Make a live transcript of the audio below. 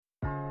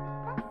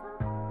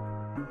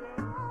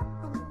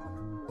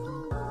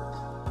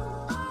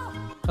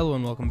Hello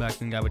and welcome back to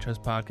the God We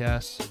Trust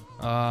podcast.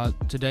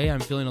 Today I'm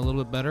feeling a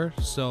little bit better,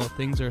 so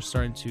things are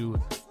starting to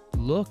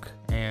look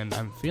and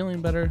I'm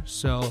feeling better.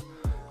 So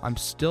I'm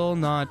still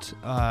not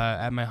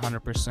at my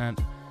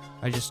 100%.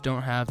 I just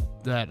don't have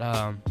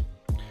that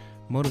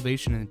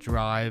motivation and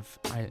drive.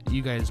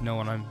 You guys know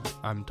what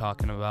I'm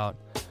talking about.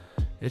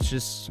 It's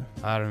just,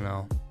 I don't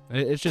know.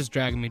 It's just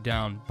dragging me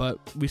down. But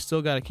we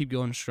still got to keep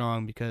going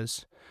strong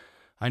because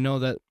I know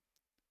that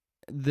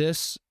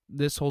this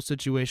whole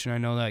situation, I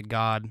know that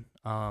God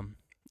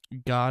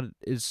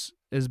is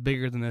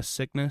bigger than this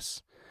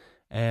sickness,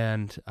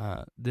 and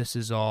this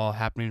is all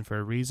happening for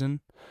a reason.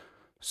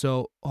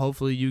 So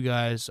hopefully you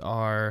guys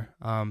are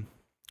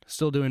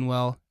still doing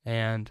well,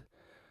 and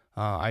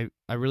I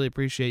really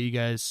appreciate you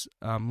guys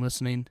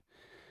listening,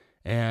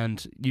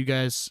 and you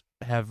guys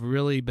have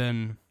really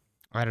been,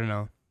 I don't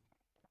know,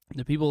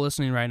 the people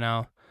listening right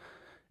now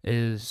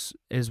is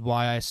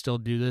why I still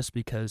do this,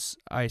 because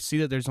I see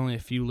that there's only a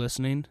few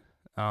listening,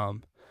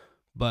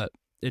 but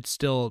it's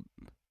still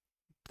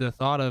the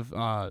thought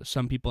of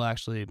some people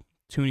actually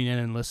tuning in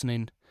and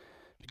listening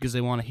because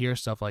they want to hear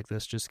stuff like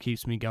this just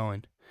keeps me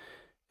going.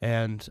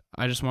 And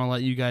I just want to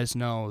let you guys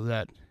know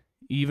that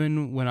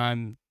even when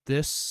I'm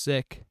this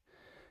sick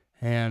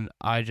and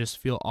I just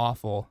feel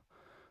awful,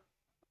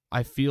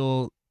 I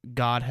feel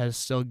God has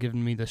still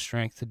given me the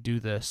strength to do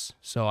this.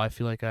 So I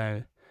feel like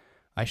I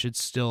should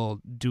still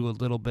do a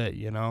little bit,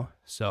 you know?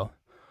 So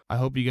I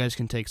hope you guys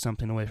can take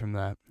something away from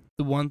that.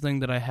 The one thing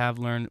that I have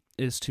learned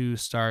is to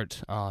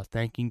start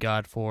thanking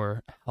God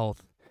for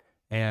health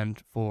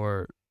and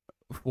for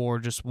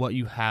just what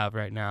you have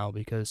right now,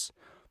 because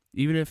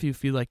even if you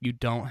feel like you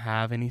don't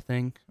have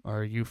anything,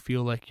 or you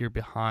feel like you're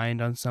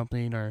behind on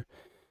something or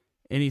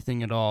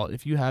anything at all,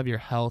 if you have your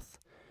health,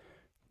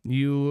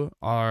 you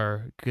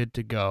are good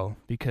to go,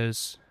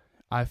 because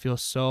I feel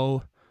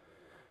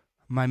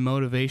my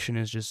motivation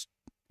is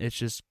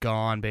just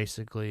gone,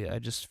 basically. I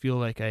just feel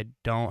like I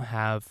don't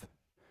have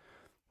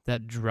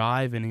that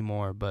drive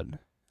anymore, but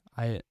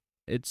I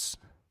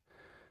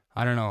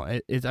don't know.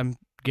 I'm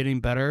getting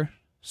better,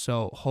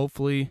 so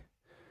hopefully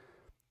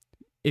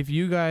if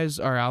you guys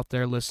are out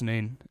there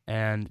listening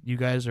and you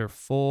guys are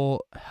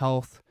full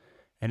health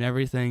and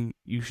everything,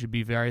 you should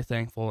be very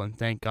thankful and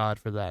thank God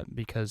for that,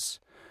 because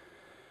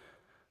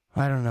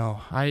I don't know.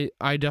 I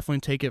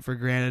definitely take it for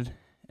granted,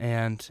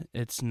 and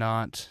it's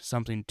not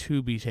something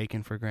to be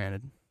taken for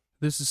granted.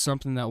 This is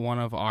something that one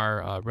of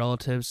our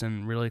relatives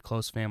and really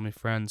close family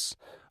friends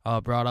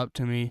brought up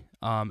to me.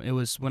 It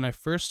was when I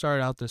first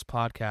started out this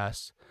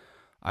podcast,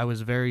 I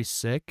was very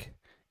sick,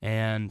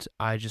 and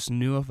I just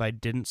knew if I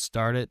didn't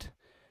start it,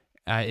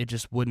 it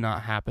just would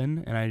not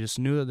happen, and I just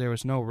knew that there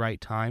was no right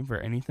time for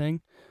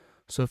anything.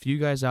 So if you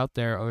guys out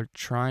there are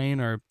trying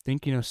or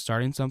thinking of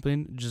starting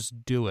something,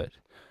 just do it.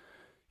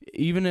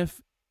 Even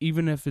if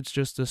it's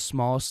just the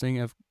smallest thing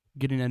of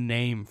getting a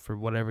name for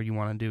whatever you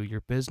want to do,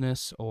 your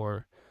business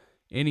or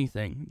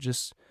anything,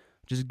 just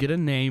get a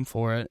name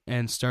for it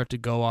and start to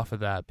go off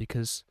of that,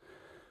 because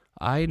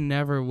I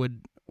never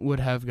would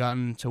have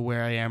gotten to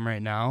where I am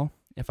right now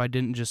if I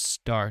didn't just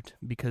start,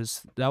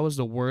 because that was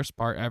the worst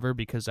part ever,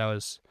 because I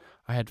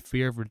had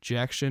fear of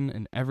rejection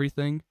and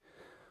everything.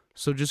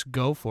 So just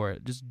go for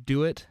it. Just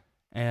do it,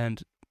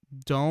 and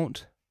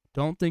don't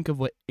think of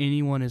what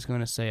anyone is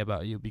going to say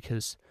about you,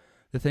 because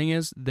the thing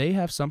is, they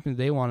have something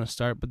they want to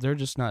start, but they're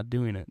just not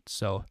doing it.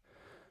 So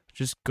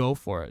just go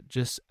for it.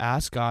 Just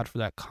ask God for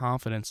that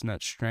confidence and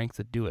that strength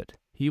to do it.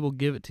 He will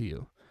give it to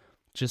you.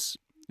 Just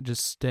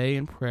stay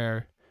in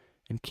prayer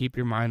and keep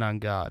your mind on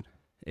God.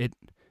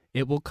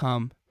 It will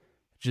come.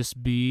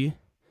 Just be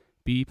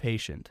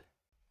patient.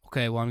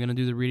 Okay, well, I'm going to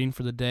do the reading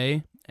for the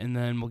day, and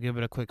then we'll give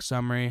it a quick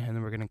summary, and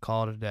then we're going to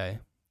call it a day.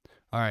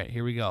 All right,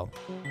 here we go.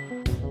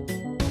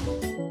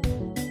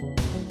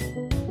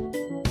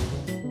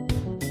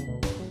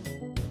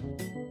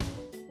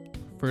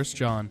 First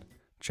John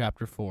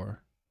chapter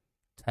 4.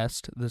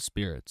 Test the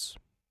spirits.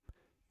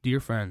 Dear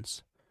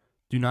friends,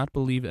 do not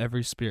believe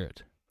every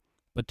spirit,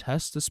 but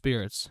test the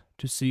spirits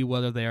to see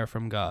whether they are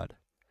from God,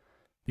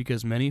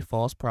 because many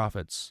false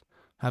prophets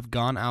have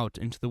gone out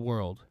into the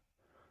world.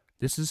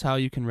 This is how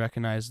you can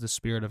recognize the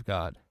Spirit of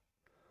God.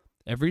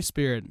 Every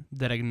spirit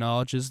that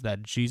acknowledges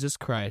that Jesus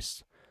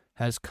Christ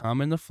has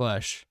come in the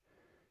flesh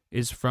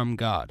is from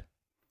God,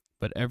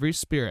 but every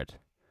spirit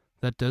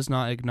that does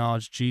not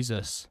acknowledge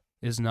Jesus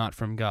is not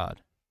from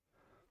God.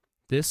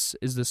 This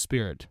is the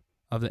spirit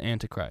of the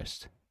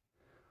Antichrist,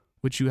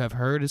 which you have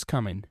heard is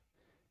coming,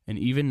 and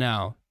even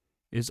now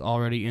is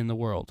already in the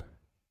world.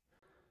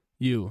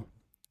 You,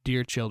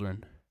 dear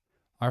children,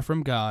 are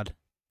from God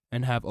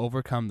and have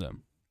overcome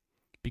them,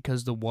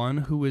 because the one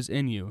who is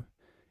in you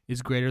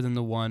is greater than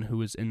the one who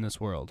is in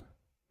this world.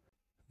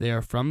 They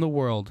are from the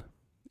world,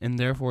 and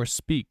therefore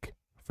speak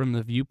from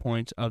the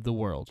viewpoint of the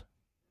world,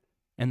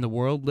 and the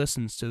world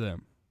listens to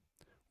them.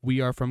 We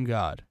are from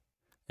God,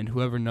 and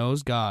whoever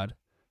knows God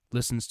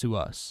listens to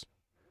us.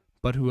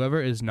 But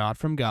whoever is not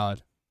from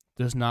God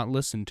does not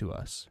listen to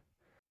us.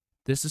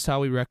 This is how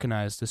we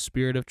recognize the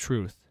spirit of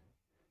truth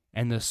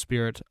and the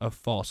spirit of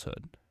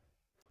falsehood.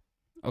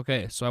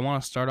 Okay, so I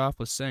want to start off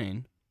with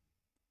saying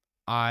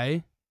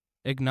I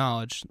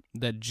acknowledge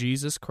that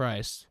Jesus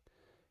Christ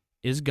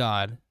is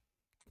God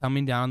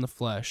coming down in the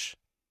flesh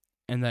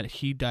and that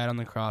he died on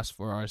the cross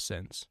for our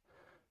sins.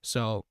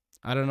 So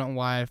I don't know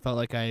why I felt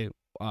like I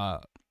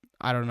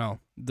don't know.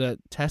 The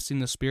testing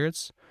the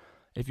spirits,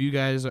 if you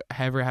guys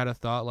ever had a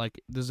thought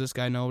like, does this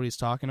guy know what he's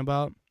talking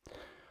about?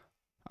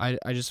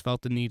 I just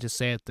felt the need to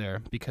say it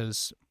there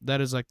because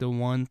that is like the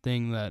one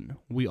thing that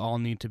we all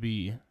need to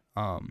be,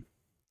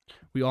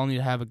 we all need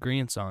to have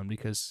agreements on,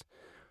 because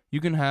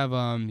you can have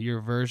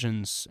your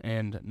versions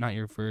and not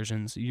your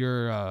versions,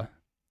 your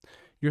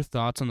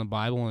thoughts on the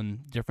Bible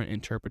and different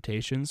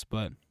interpretations,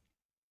 but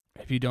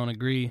if you don't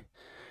agree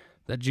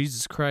that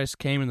Jesus Christ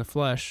came in the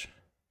flesh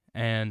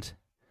and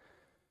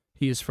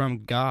he is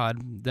from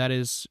God, that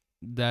is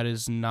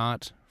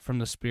not from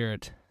the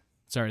Spirit.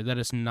 Sorry, that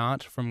is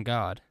not from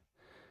God,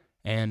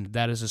 and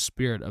that is a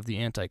spirit of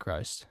the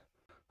Antichrist.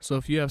 So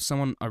if you have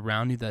someone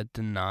around you that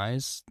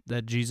denies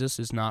that Jesus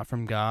is not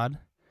from God,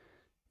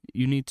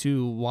 you need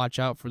to watch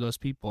out for those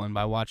people. And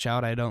by watch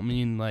out, I don't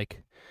mean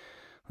like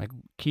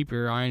keep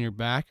your eye on your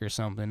back or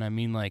something. I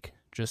mean like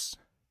just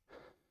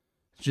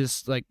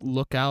like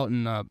look out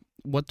and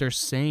what they're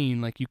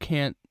saying. Like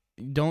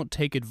don't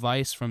take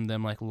advice from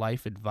them, like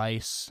life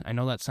advice. I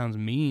know that sounds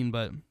mean,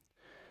 but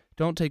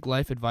don't take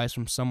life advice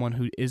from someone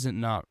who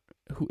isn't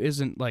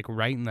like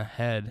right in the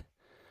head.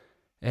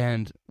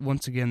 And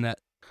once again, that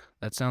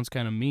sounds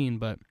kind of mean,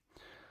 but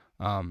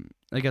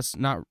I guess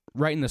not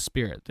right in the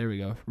spirit. There we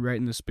go, right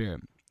in the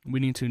spirit. We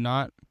need to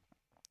not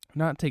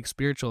take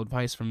spiritual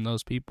advice from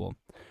those people.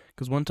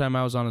 Because one time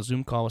I was on a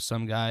Zoom call with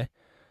some guy,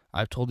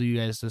 I've told you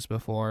guys this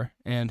before,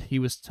 and he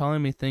was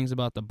telling me things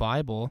about the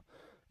Bible,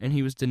 and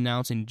he was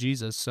denouncing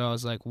Jesus. So I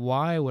was like,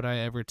 why would I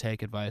ever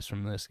take advice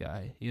from this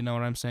guy? You know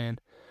what I'm saying?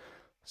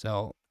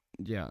 So,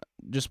 yeah,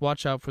 just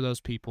watch out for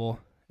those people,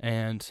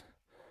 and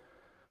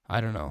I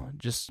don't know,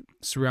 just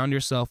surround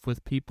yourself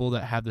with people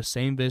that have the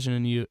same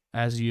vision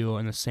as you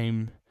and the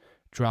same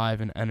drive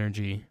and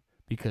energy,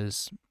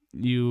 because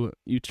you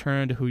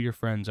turn to who your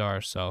friends are.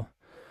 So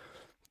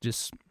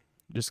just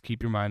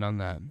keep your mind on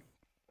that.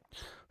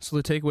 So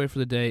the takeaway for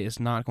the day is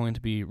not going to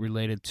be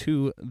related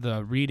to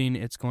the reading.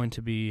 It's going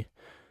to be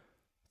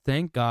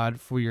thank God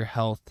for your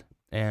health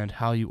and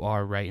how you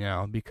are right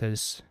now,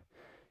 because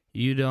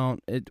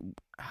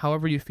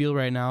however you feel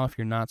right now, if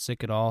you're not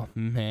sick at all,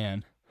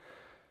 man,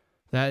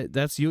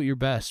 that's you at your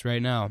best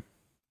right now.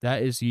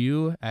 That is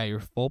you at your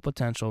full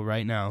potential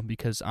right now,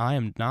 because I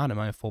am not at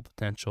my full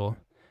potential,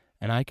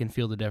 and I can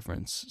feel the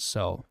difference.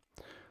 So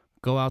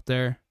go out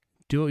there,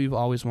 do what you've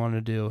always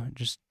wanted to do.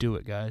 Just do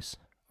it, guys.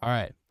 All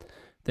right.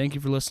 Thank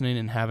you for listening,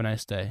 and have a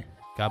nice day.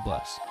 God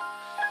bless.